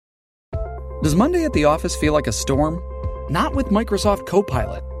Does Monday at the office feel like a storm? Not with Microsoft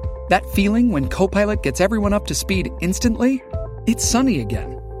Copilot. That feeling when Copilot gets everyone up to speed instantly? It's sunny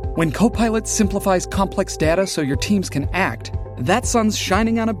again. When Copilot simplifies complex data so your teams can act, that sun's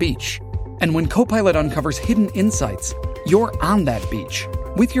shining on a beach. And when Copilot uncovers hidden insights, you're on that beach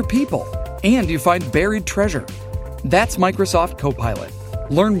with your people, and you find buried treasure. That's Microsoft Copilot.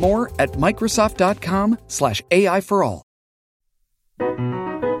 Learn more at Microsoft.com/AI for all.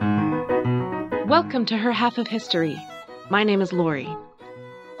 Welcome to Her Half of History. My name is Lori.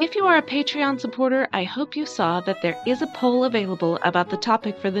 If you are a Patreon supporter, I hope you saw that there is a poll available about the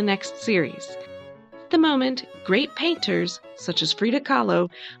topic for the next series. At the moment, great painters, such as Frida Kahlo,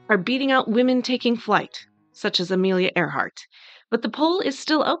 are beating out women taking flight, such as Amelia Earhart. But the poll is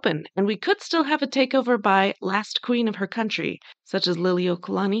still open, and we could still have a takeover by last queen of her country, such as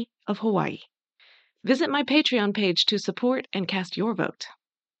Liliuokalani of Hawaii. Visit my Patreon page to support and cast your vote.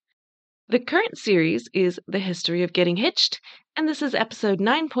 The current series is The History of Getting Hitched, and this is episode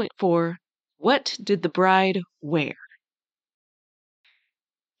 9.4, What Did the Bride Wear?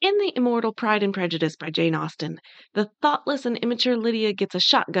 In the immortal Pride and Prejudice by Jane Austen, the thoughtless and immature Lydia gets a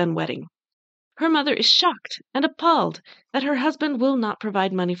shotgun wedding. Her mother is shocked and appalled that her husband will not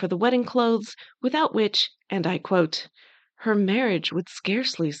provide money for the wedding clothes, without which, and I quote, her marriage would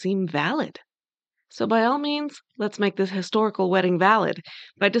scarcely seem valid. So by all means, let's make this historical wedding valid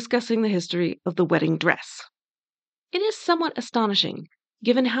by discussing the history of the wedding dress. It is somewhat astonishing,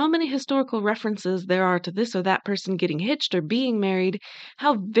 given how many historical references there are to this or that person getting hitched or being married,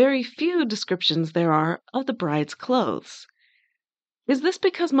 how very few descriptions there are of the bride's clothes. Is this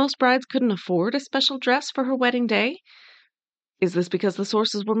because most brides couldn't afford a special dress for her wedding day? Is this because the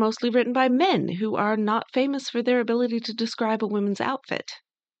sources were mostly written by men who are not famous for their ability to describe a woman's outfit?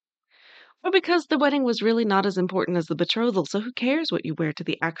 Or because the wedding was really not as important as the betrothal, so who cares what you wear to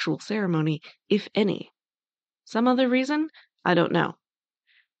the actual ceremony, if any? Some other reason? I don't know.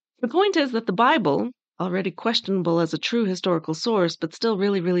 The point is that the Bible, already questionable as a true historical source, but still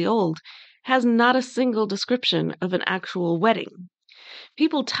really, really old, has not a single description of an actual wedding.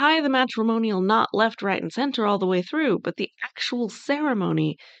 People tie the matrimonial knot left, right, and center all the way through, but the actual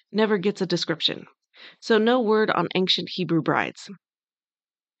ceremony never gets a description. So no word on ancient Hebrew brides.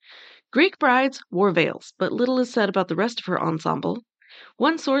 Greek brides wore veils, but little is said about the rest of her ensemble.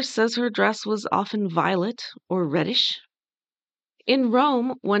 One source says her dress was often violet or reddish. In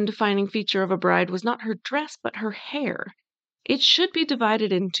Rome, one defining feature of a bride was not her dress, but her hair. It should be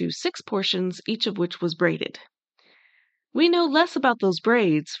divided into 6 portions, each of which was braided. We know less about those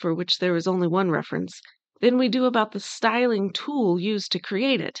braids, for which there is only one reference, than we do about the styling tool used to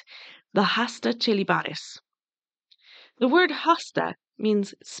create it, the hasta celibaris. The word hasta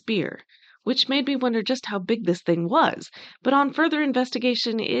means spear, which made me wonder just how big this thing was, but on further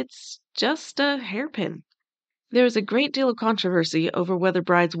investigation, it's just a hairpin. There is a great deal of controversy over whether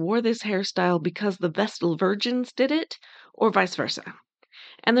brides wore this hairstyle because the Vestal Virgins did it, or vice versa.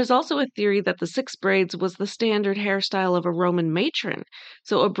 And there's also a theory that the 6 braids was the standard hairstyle of a Roman matron,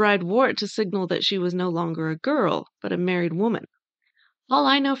 so a bride wore it to signal that she was no longer a girl, but a married woman. All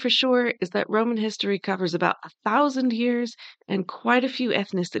I know for sure is that Roman history covers about 1,000 years and quite a few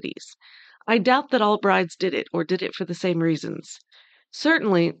ethnicities. I doubt that all brides did it, or did it for the same reasons.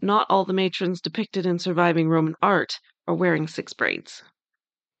 Certainly, not all the matrons depicted in surviving Roman art are wearing 6 braids.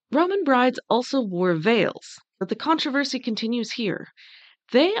 Roman brides also wore veils, but the controversy continues here.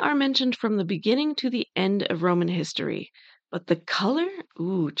 They are mentioned from the beginning to the end of Roman history, but the color?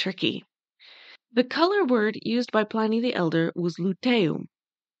 Ooh, tricky. The color word used by Pliny the Elder was luteum,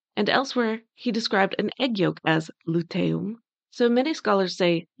 and elsewhere he described an egg yolk as luteum, so many scholars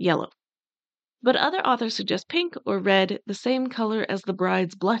say yellow. But other authors suggest pink or red, the same color as the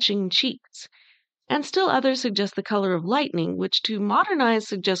bride's blushing cheeks, and still others suggest the color of lightning, which to modern eyes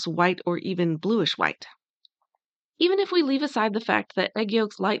suggests white or even bluish white. Even if we leave aside the fact that egg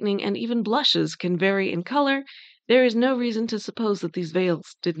yolks, lightning, and even blushes can vary in color, there is no reason to suppose that these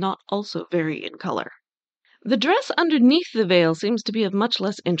veils did not also vary in color. The dress underneath the veil seems to be of much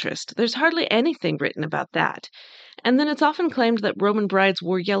less interest. There's hardly anything written about that. And then it's often claimed that Roman brides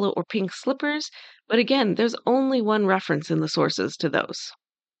wore yellow or pink slippers, but again, there's only one reference in the sources to those.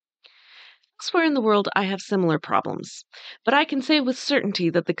 Elsewhere in the world, I have similar problems, but I can say with certainty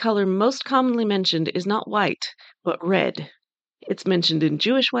that the color most commonly mentioned is not white, but red. It's mentioned in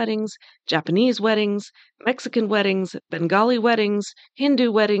Jewish weddings, Japanese weddings, Mexican weddings, Bengali weddings,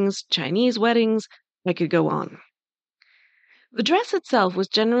 Hindu weddings, Chinese weddings. I could go on. The dress itself was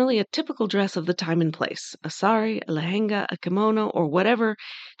generally a typical dress of the time and place, a sari, a lehenga, a kimono, or whatever,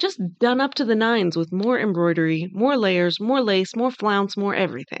 just done up to the nines with more embroidery, more layers, more lace, more flounce, more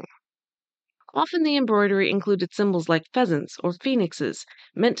everything. Often the embroidery included symbols like pheasants or phoenixes,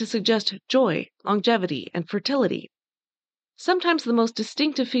 meant to suggest joy, longevity, and fertility. Sometimes the most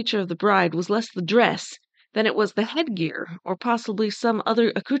distinctive feature of the bride was less the dress than it was the headgear, or possibly some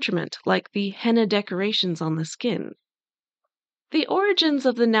other accoutrement like the henna decorations on the skin. The origins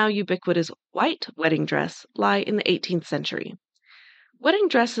of the now ubiquitous white wedding dress lie in the 18th century. Wedding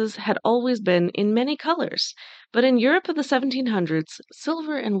dresses had always been in many colors, but in Europe of the 1700s,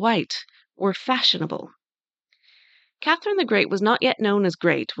 silver and white were fashionable. Catherine the Great was not yet known as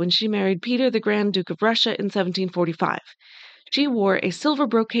great when she married Peter the Grand Duke of Russia in 1745. She wore a silver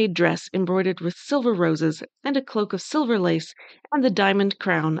brocade dress embroidered with silver roses and a cloak of silver lace and the diamond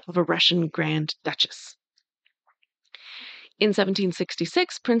crown of a Russian Grand Duchess. In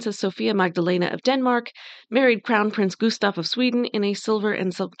 1766, Princess Sophia Magdalena of Denmark married Crown Prince Gustav of Sweden in a silver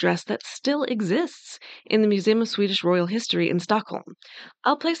and silk dress that still exists in the Museum of Swedish Royal History in Stockholm.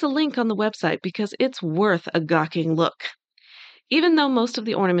 I'll place a link on the website because it's worth a gawking look. Even though most of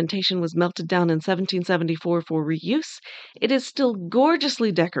the ornamentation was melted down in 1774 for reuse, it is still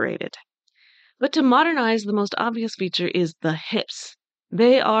gorgeously decorated. But to modernize, the most obvious feature is the hips.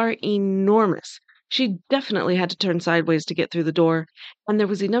 They are enormous. She definitely had to turn sideways to get through the door, and there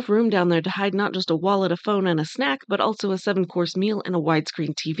was enough room down there to hide not just a wallet, a phone, and a snack, but also a 7-course meal and a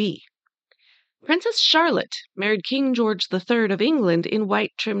widescreen TV. Princess Charlotte married King George III of England in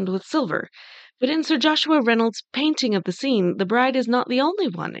white trimmed with silver, but in Sir Joshua Reynolds' painting of the scene, the bride is not the only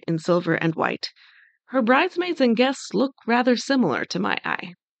one in silver and white. Her bridesmaids and guests look rather similar to my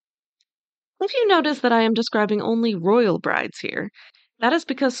eye. If you notice that I am describing only royal brides here, that is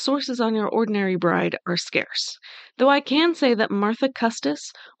because sources on your ordinary bride are scarce, though I can say that Martha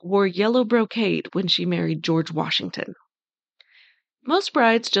Custis wore yellow brocade when she married George Washington. Most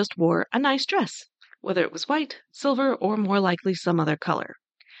brides just wore a nice dress, whether it was white, silver, or more likely some other color.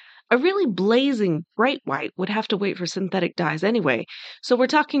 A really blazing bright white would have to wait for synthetic dyes anyway, so we're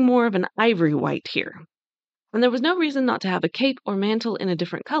talking more of an ivory white here. And there was no reason not to have a cape or mantle in a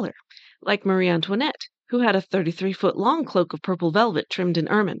different color, like Marie Antoinette, who had a 33-foot-long cloak of purple velvet trimmed in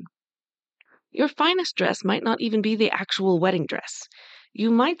ermine. Your finest dress might not even be the actual wedding dress. You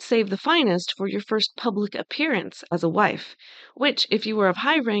might save the finest for your first public appearance as a wife, which, if you were of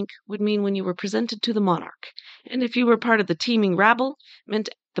high rank, would mean when you were presented to the monarch, and if you were part of the teeming rabble, meant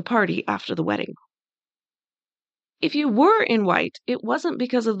the party after the wedding. If you were in white, it wasn't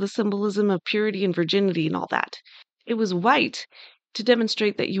because of the symbolism of purity and virginity and all that. It was white to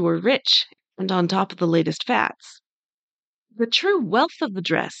demonstrate that you were rich and on top of the latest fads. The true wealth of the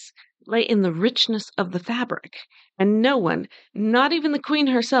dress lay in the richness of the fabric, and no one, not even the queen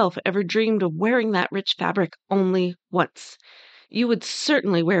herself, ever dreamed of wearing that rich fabric only once. You would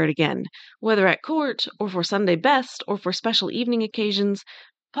certainly wear it again, whether at court, or for Sunday best, or for special evening occasions,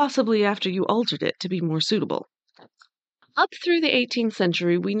 possibly after you altered it to be more suitable. Up through the 18th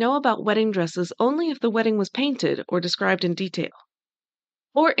century, we know about wedding dresses only if the wedding was painted or described in detail,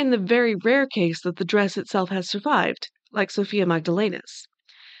 or in the very rare case that the dress itself has survived, like Sophia Magdalena's.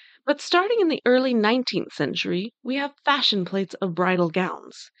 But starting in the early 19th century, we have fashion plates of bridal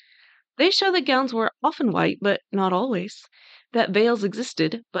gowns. They show that gowns were often white, but not always, that veils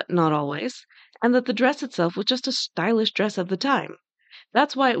existed, but not always, and that the dress itself was just a stylish dress of the time.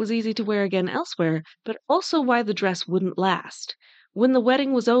 That's why it was easy to wear again elsewhere, but also why the dress wouldn't last. When the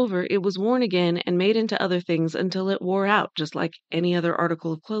wedding was over, it was worn again and made into other things until it wore out, just like any other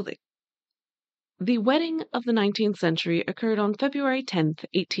article of clothing. The wedding of the 19th century occurred on February 10th,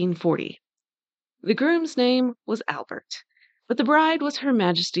 1840. The groom's name was Albert, but the bride was Her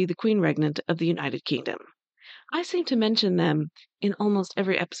Majesty the Queen Regnant of the United Kingdom. I seem to mention them in almost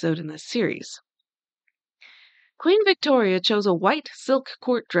every episode in this series. Queen Victoria chose a white silk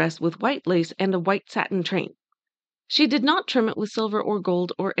court dress with white lace and a white satin train. She did not trim it with silver or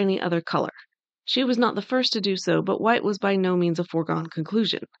gold or any other color. She was not the first to do so, but white was by no means a foregone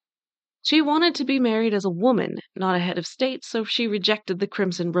conclusion. She wanted to be married as a woman, not a head of state, so she rejected the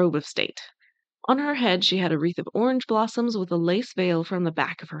crimson robe of state. On her head she had a wreath of orange blossoms with a lace veil from the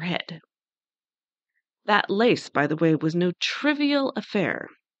back of her head. That lace, by the way, was no trivial affair.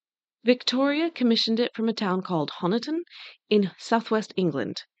 Victoria commissioned it from a town called Honiton in southwest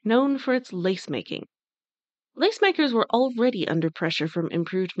England, known for its lace-making. Lace-makers were already under pressure from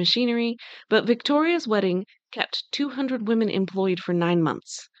improved machinery, but Victoria's wedding kept 200 women employed for 9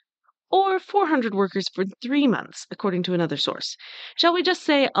 months. Or 400 workers for 3 months, according to another source. Shall we just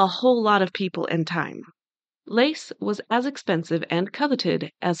say a whole lot of people and time? Lace was as expensive and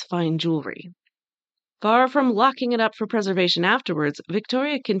coveted as fine jewelry. Far from locking it up for preservation afterwards,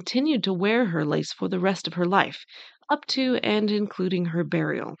 Victoria continued to wear her lace for the rest of her life, up to and including her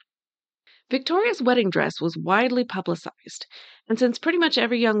burial. Victoria's wedding dress was widely publicized, and since pretty much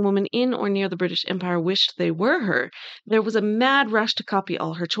every young woman in or near the British Empire wished they were her, there was a mad rush to copy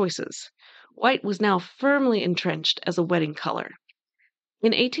all her choices. White was now firmly entrenched as a wedding color.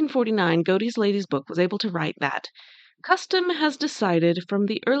 In 1849, Godey's Lady's Book was able to write that custom has decided from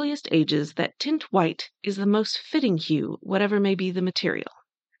the earliest ages that tint white is the most fitting hue, whatever may be the material.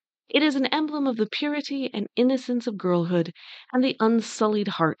 It is an emblem of the purity and innocence of girlhood and the unsullied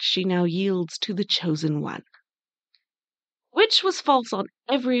heart she now yields to the chosen one. Which was false on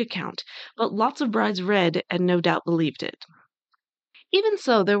every account, but lots of brides read and no doubt believed it. Even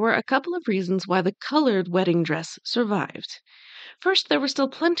so, there were a couple of reasons why the colored wedding dress survived. First, there were still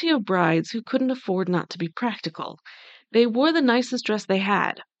plenty of brides who couldn't afford not to be practical. They wore the nicest dress they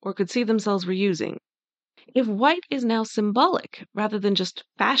had, or could see themselves reusing. If white is now symbolic rather than just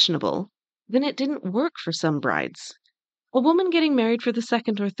fashionable, then it didn't work for some brides. A woman getting married for the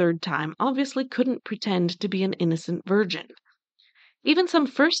second or third time obviously couldn't pretend to be an innocent virgin. Even some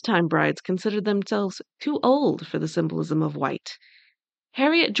first-time brides considered themselves too old for the symbolism of white.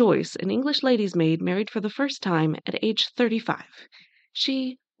 Harriet Joyce, an English lady's maid, married for the first time at age 35.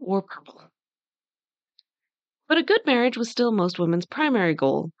 She wore purple. But a good marriage was still most women's primary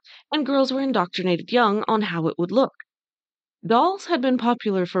goal, and girls were indoctrinated young on how it would look. Dolls had been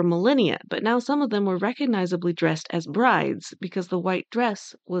popular for millennia, but now some of them were recognizably dressed as brides because the white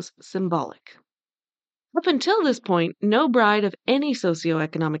dress was symbolic. Up until this point, no bride of any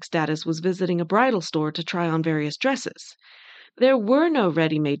socioeconomic status was visiting a bridal store to try on various dresses. There were no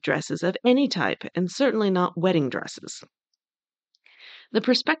ready-made dresses of any type, and certainly not wedding dresses. The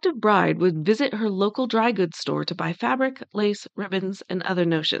prospective bride would visit her local dry goods store to buy fabric, lace, ribbons, and other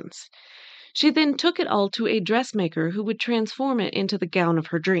notions. She then took it all to a dressmaker who would transform it into the gown of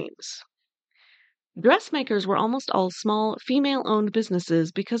her dreams. Dressmakers were almost all small, female-owned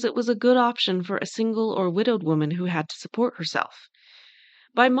businesses because it was a good option for a single or widowed woman who had to support herself.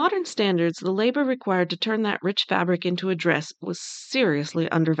 By modern standards, the labor required to turn that rich fabric into a dress was seriously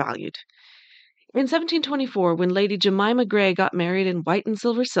undervalued. In 1724, when Lady Jemima Gray got married in white and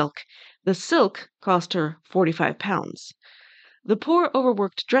silver silk, the silk cost her £45. The poor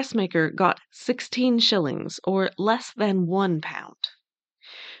overworked dressmaker got 16 shillings, or less than £1.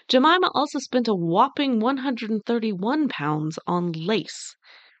 Jemima also spent a whopping £131 on lace.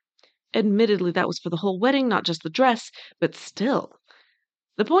 Admittedly, that was for the whole wedding, not just the dress, but still.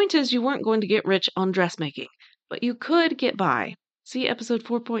 The point is, you weren't going to get rich on dressmaking, but you could get by. See episode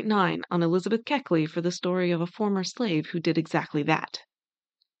 4.9 on Elizabeth Keckley for the story of a former slave who did exactly that.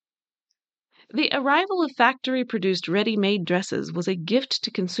 The arrival of factory-produced ready-made dresses was a gift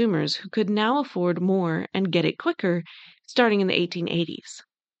to consumers who could now afford more and get it quicker, starting in the 1880s.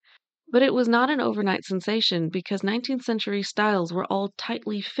 But it was not an overnight sensation because 19th century styles were all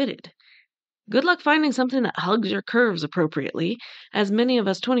tightly fitted. Good luck finding something that hugs your curves appropriately, as many of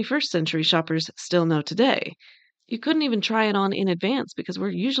us 21st century shoppers still know today. You couldn't even try it on in advance because we're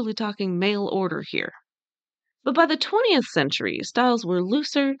usually talking mail order here. But by the 20th century, styles were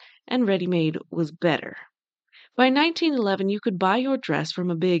looser and ready-made was better. By 1911, you could buy your dress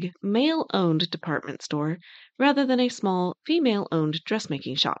from a big, male-owned department store rather than a small, female-owned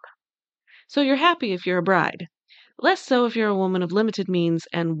dressmaking shop. So you're happy if you're a bride. Less so if you're a woman of limited means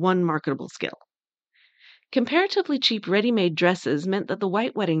and one marketable skill. Comparatively cheap ready-made dresses meant that the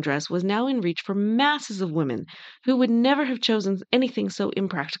white wedding dress was now in reach for masses of women who would never have chosen anything so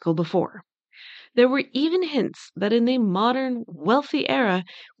impractical before. There were even hints that in the modern, wealthy era,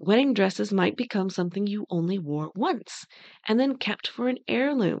 wedding dresses might become something you only wore once, and then kept for an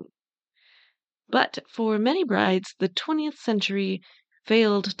heirloom. But for many brides, the 20th century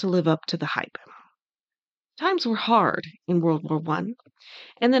failed to live up to the hype. Times were hard in World War I,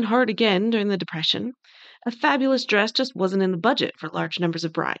 and then hard again during the Depression. A fabulous dress just wasn't in the budget for large numbers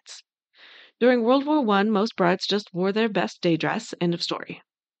of brides. During World War I, most brides just wore their best day dress, end of story.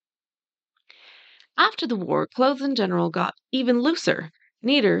 After the war, clothes in general got even looser,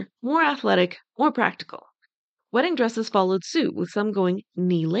 neater, more athletic, more practical. Wedding dresses followed suit, with some going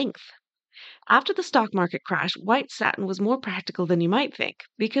knee-length. After the stock market crash, white satin was more practical than you might think,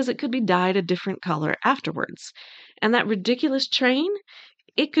 because it could be dyed a different color afterwards. And that ridiculous train?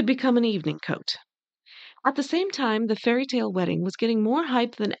 It could become an evening coat. At the same time, the fairy tale wedding was getting more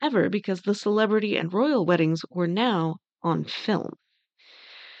hype than ever because the celebrity and royal weddings were now on film.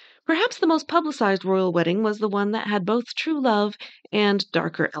 Perhaps the most publicized royal wedding was the one that had both true love and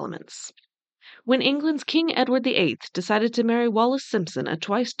darker elements. When England's King Edward VIII decided to marry Wallis Simpson, a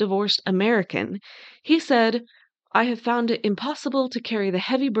twice-divorced American, he said, I have found it impossible to carry the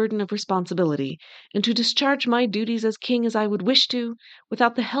heavy burden of responsibility and to discharge my duties as king as I would wish to,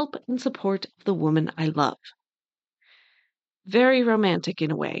 without the help and support of the woman I love. Very romantic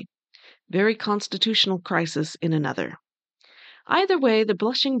in a way, very constitutional crisis in another. Either way, the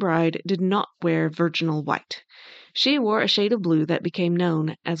blushing bride did not wear virginal white. She wore a shade of blue that became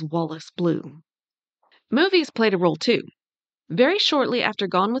known as Wallace blue. Movies played a role too. Very shortly after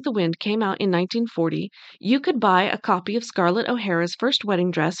Gone with the Wind came out in 1940, you could buy a copy of Scarlett O'Hara's first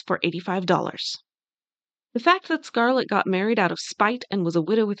wedding dress for $85. The fact that Scarlett got married out of spite and was a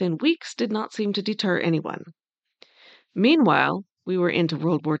widow within weeks did not seem to deter anyone. Meanwhile, we were into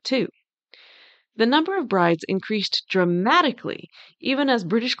World War II. The number of brides increased dramatically, even as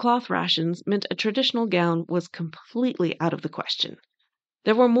British cloth rations meant a traditional gown was completely out of the question.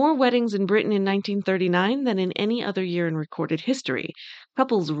 There were more weddings in Britain in 1939 than in any other year in recorded history.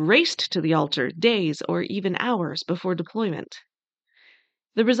 Couples raced to the altar days or even hours before deployment.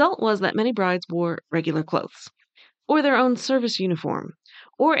 The result was that many brides wore regular clothes, or their own service uniform,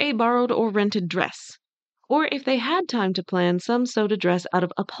 or a borrowed or rented dress, or if they had time to plan, some sewed a dress out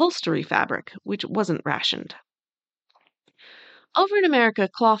of upholstery fabric, which wasn't rationed. Over in America,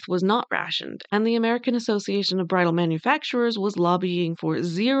 cloth was not rationed, and the American Association of Bridal Manufacturers was lobbying for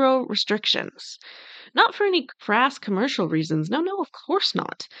 0 restrictions. Not for any crass commercial reasons, no, of course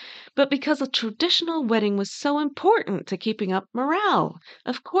not, but because a traditional wedding was so important to keeping up morale.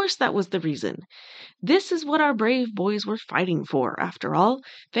 Of course that was the reason. This is what our brave boys were fighting for, after all: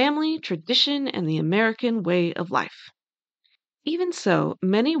 family, tradition, and the American way of life. Even so,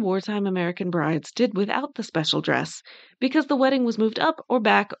 many wartime American brides did without the special dress, because the wedding was moved up or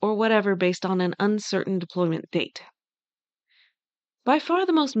back or whatever based on an uncertain deployment date. By far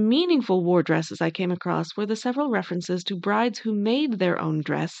the most meaningful war dresses I came across were the several references to brides who made their own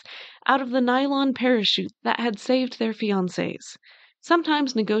dress out of the nylon parachute that had saved their fiancés,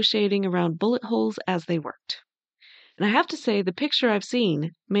 sometimes negotiating around bullet holes as they worked. And I have to say, the picture I've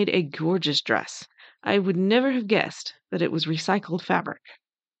seen made a gorgeous dress. I would never have guessed that it was recycled fabric.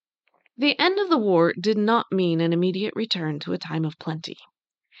 The end of the war did not mean an immediate return to a time of plenty.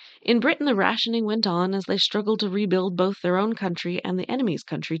 In Britain, the rationing went on as they struggled to rebuild both their own country and the enemy's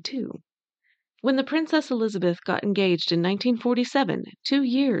country, too. When the Princess Elizabeth got engaged in 1947, 2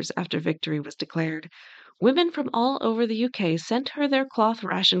 years after victory was declared, women from all over the UK sent her their cloth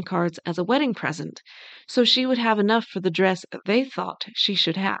ration cards as a wedding present, so she would have enough for the dress they thought she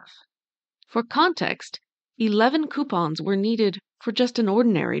should have. For context, 11 coupons were needed for just an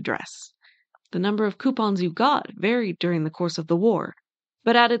ordinary dress. The number of coupons you got varied during the course of the war,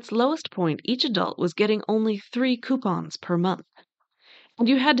 but at its lowest point, each adult was getting only 3 coupons per month. And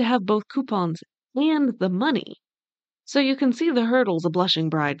you had to have both coupons and the money, so you can see the hurdles a blushing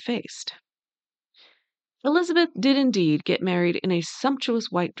bride faced. Elizabeth did indeed get married in a sumptuous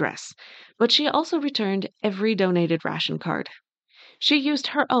white dress, but she also returned every donated ration card. She used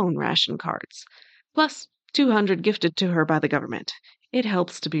her own ration cards, plus 200 gifted to her by the government. It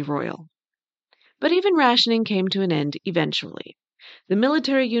helps to be royal. But even rationing came to an end eventually. The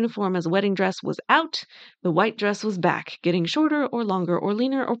military uniform as a wedding dress was out, the white dress was back, getting shorter or longer or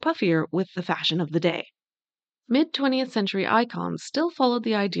leaner or puffier with the fashion of the day. Mid-20th century icons still followed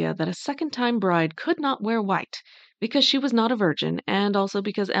the idea that a second-time bride could not wear white because she was not a virgin, and also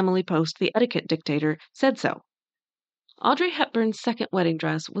because Emily Post, the etiquette dictator, said so. Audrey Hepburn's second wedding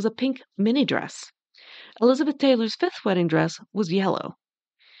dress was a pink mini dress. Elizabeth Taylor's fifth wedding dress was yellow.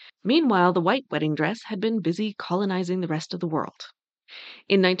 Meanwhile, the white wedding dress had been busy colonizing the rest of the world.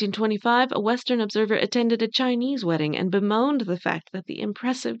 In 1925, a Western observer attended a Chinese wedding and bemoaned the fact that the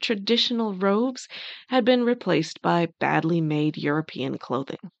impressive traditional robes had been replaced by badly made European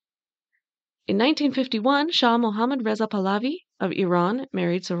clothing. In 1951, Shah Mohammad Reza Pahlavi of Iran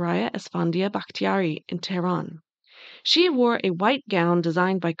married Soraya Esfandiya Bakhtiari in Tehran. She wore a white gown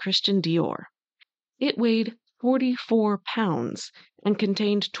designed by Christian Dior. It weighed 44 pounds and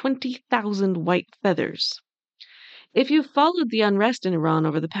contained 20,000 white feathers. If you've followed the unrest in Iran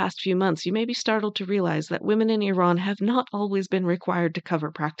over the past few months, you may be startled to realize that women in Iran have not always been required to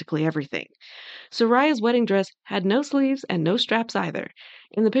cover practically everything. Soraya's wedding dress had no sleeves and no straps either.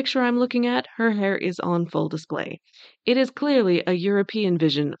 In the picture I'm looking at, her hair is on full display. It is clearly a European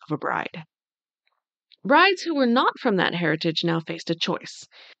vision of a bride. Brides who were not from that heritage now faced a choice.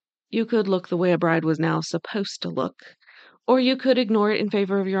 You could look the way a bride was now supposed to look, or you could ignore it in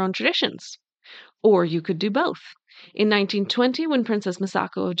favor of your own traditions. Or you could do both. In 1920, when Princess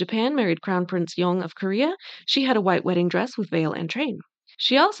Misako of Japan married Crown Prince Yong of Korea, she had a white wedding dress with veil and train.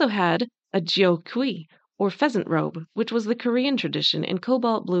 She also had a jiokui, or pheasant robe, which was the Korean tradition in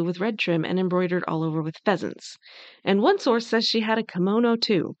cobalt blue with red trim and embroidered all over with pheasants. And one source says she had a kimono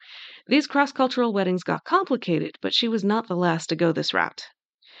too. These cross-cultural weddings got complicated, but she was not the last to go this route.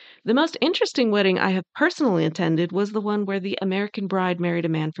 The most interesting wedding I have personally attended was the one where the American bride married a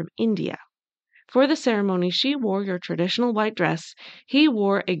man from India. For the ceremony, she wore your traditional white dress. He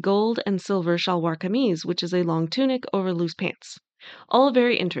wore a gold and silver shalwar kameez, which is a long tunic over loose pants. All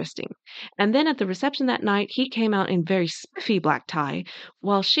very interesting. And then at the reception that night, he came out in very spiffy black tie,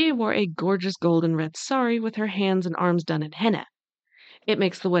 while she wore a gorgeous gold and red sari with her hands and arms done in henna. It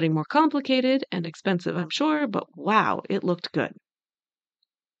makes the wedding more complicated and expensive, I'm sure, but wow, it looked good.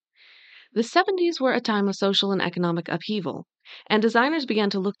 The 70s were a time of social and economic upheaval, and designers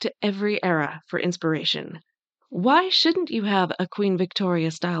began to look to every era for inspiration. Why shouldn't you have a Queen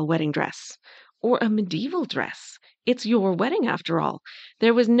Victoria-style wedding dress? Or a medieval dress? It's your wedding, after all.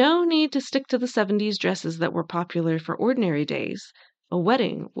 There was no need to stick to the 70s dresses that were popular for ordinary days. A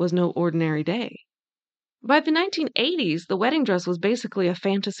wedding was no ordinary day. By the 1980s, the wedding dress was basically a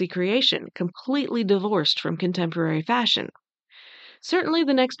fantasy creation, completely divorced from contemporary fashion. Certainly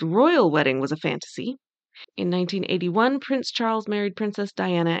the next royal wedding was a fantasy. In 1981, Prince Charles married Princess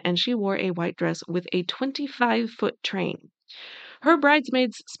Diana, and she wore a white dress with a 25-foot train. Her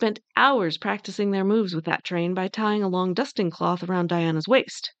bridesmaids spent hours practicing their moves with that train by tying a long dusting cloth around Diana's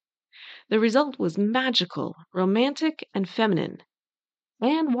waist. The result was magical, romantic, and feminine,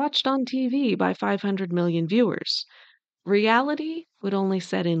 and watched on TV by 500 million viewers. Reality would only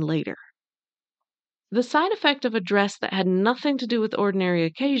set in later. The side effect of a dress that had nothing to do with ordinary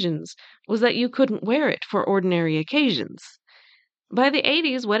occasions was that you couldn't wear it for ordinary occasions. By the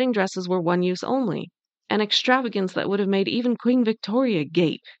 80s, wedding dresses were one use only, an extravagance that would have made even Queen Victoria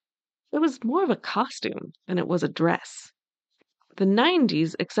gape. It was more of a costume than it was a dress. The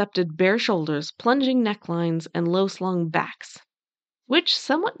 90s accepted bare shoulders, plunging necklines, and low-slung backs, which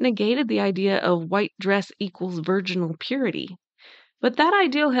somewhat negated the idea of white dress equals virginal purity. But that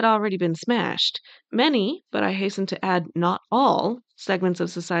ideal had already been smashed. Many, but I hasten to add not all, segments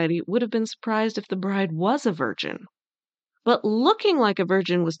of society would have been surprised if the bride was a virgin. But looking like a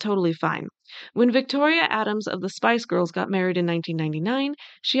virgin was totally fine. When Victoria Adams of the Spice Girls got married in 1999,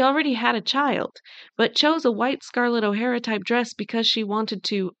 she already had a child, but chose a white Scarlett O'Hara type dress because she wanted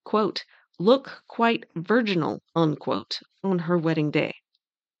to, quote, look quite virginal, unquote, on her wedding day.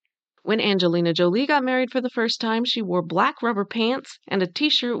 When Angelina Jolie got married for the first time, she wore black rubber pants and a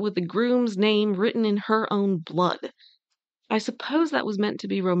t-shirt with the groom's name written in her own blood. I suppose that was meant to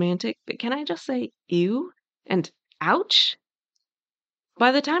be romantic, but can I just say ew and ouch?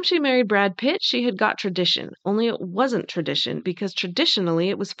 By the time she married Brad Pitt, she had got tradition, only it wasn't tradition because traditionally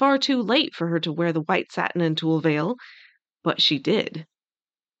it was far too late for her to wear the white satin and tulle veil, but she did.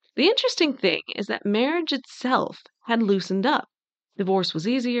 The interesting thing is that marriage itself had loosened up. Divorce was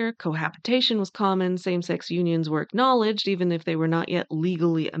easier, cohabitation was common, same-sex unions were acknowledged even if they were not yet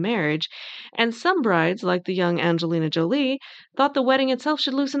legally a marriage, and some brides, like the young Angelina Jolie, thought the wedding itself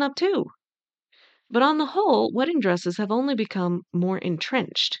should loosen up too. But on the whole, wedding dresses have only become more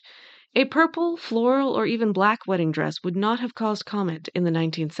entrenched. A purple, floral, or even black wedding dress would not have caused comment in the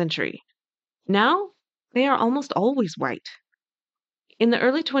 19th century. Now, they are almost always white. In the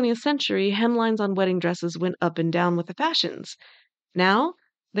early 20th century, hemlines on wedding dresses went up and down with the fashions. Now,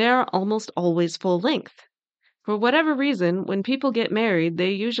 they are almost always full length. For whatever reason, when people get married, they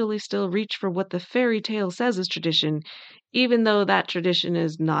usually still reach for what the fairy tale says is tradition, even though that tradition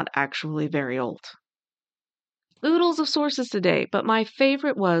is not actually very old. Oodles of sources today, but my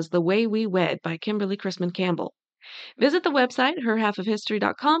favorite was The Way We Wed by Kimberly Chrisman Campbell. Visit the website,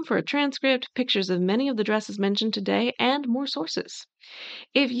 herhalfofhistory.com, for a transcript, pictures of many of the dresses mentioned today, and more sources.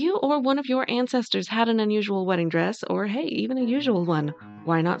 If you or one of your ancestors had an unusual wedding dress, or hey, even a usual one,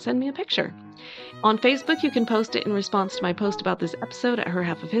 why not send me a picture? On Facebook, you can post it in response to my post about this episode at Her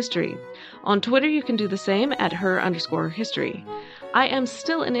Half of History. On Twitter, you can do the same at her_history. I am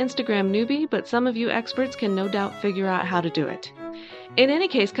still an Instagram newbie, but some of you experts can no doubt figure out how to do it. In any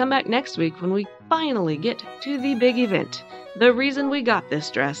case, come back next week when we finally get to the big event, the reason we got this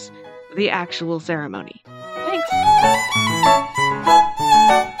dress, the actual ceremony. Thanks!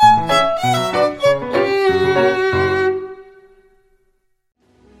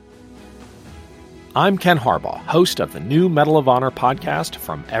 I'm Ken Harbaugh, host of the new Medal of Honor podcast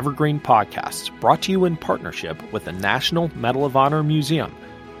from Evergreen Podcasts, brought to you in partnership with the National Medal of Honor Museum.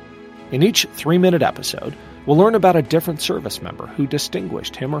 In each 3-minute episode, we'll learn about a different service member who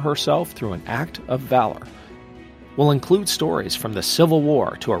distinguished him or herself through an act of valor. We'll include stories from the Civil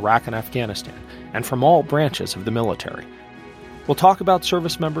War to Iraq and Afghanistan, and from all branches of the military. We'll talk about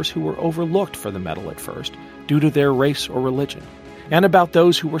service members who were overlooked for the medal at first due to their race or religion, and about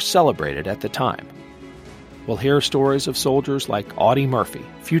those who were celebrated at the time. We'll hear stories of soldiers like Audie Murphy,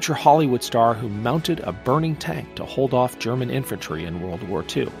 future Hollywood star who mounted a burning tank to hold off German infantry in World War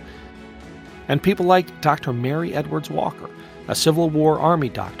II. And people like Dr. Mary Edwards Walker, a Civil War Army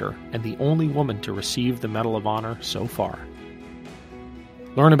doctor and the only woman to receive the Medal of Honor so far.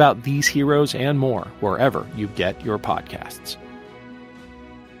 Learn about these heroes and more wherever you get your podcasts.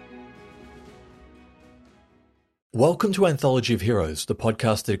 Welcome to Anthology of Heroes, the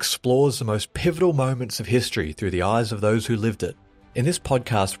podcast that explores the most pivotal moments of history through the eyes of those who lived it. In this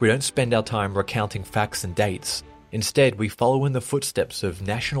podcast, we don't spend our time recounting facts and dates. Instead, we follow in the footsteps of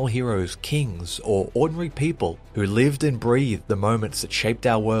national heroes, kings, or ordinary people who lived and breathed the moments that shaped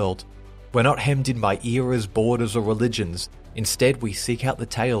our world. We're not hemmed in by eras, borders, or religions. Instead, we seek out the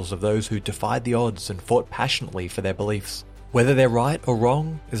tales of those who defied the odds and fought passionately for their beliefs. Whether they're right or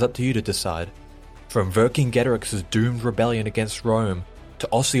wrong is up to you to decide. From Vercingetorix's doomed rebellion against Rome, to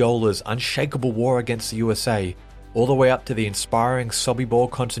Osceola's unshakable war against the USA, all the way up to the inspiring Sobibor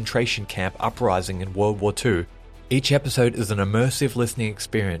concentration camp uprising in World War II, each episode is an immersive listening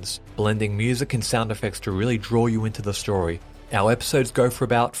experience, blending music and sound effects to really draw you into the story. Our episodes go for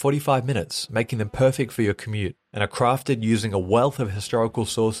about 45 minutes, making them perfect for your commute, and are crafted using a wealth of historical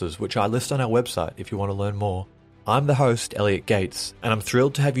sources, which I list on our website if you want to learn more. I'm the host, Elliot Gates, and I'm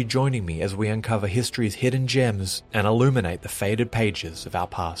thrilled to have you joining me as we uncover history's hidden gems and illuminate the faded pages of our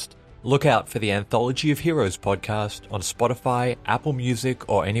past. Look out for the Anthology of Heroes podcast on Spotify, Apple Music,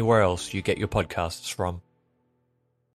 or anywhere else you get your podcasts from.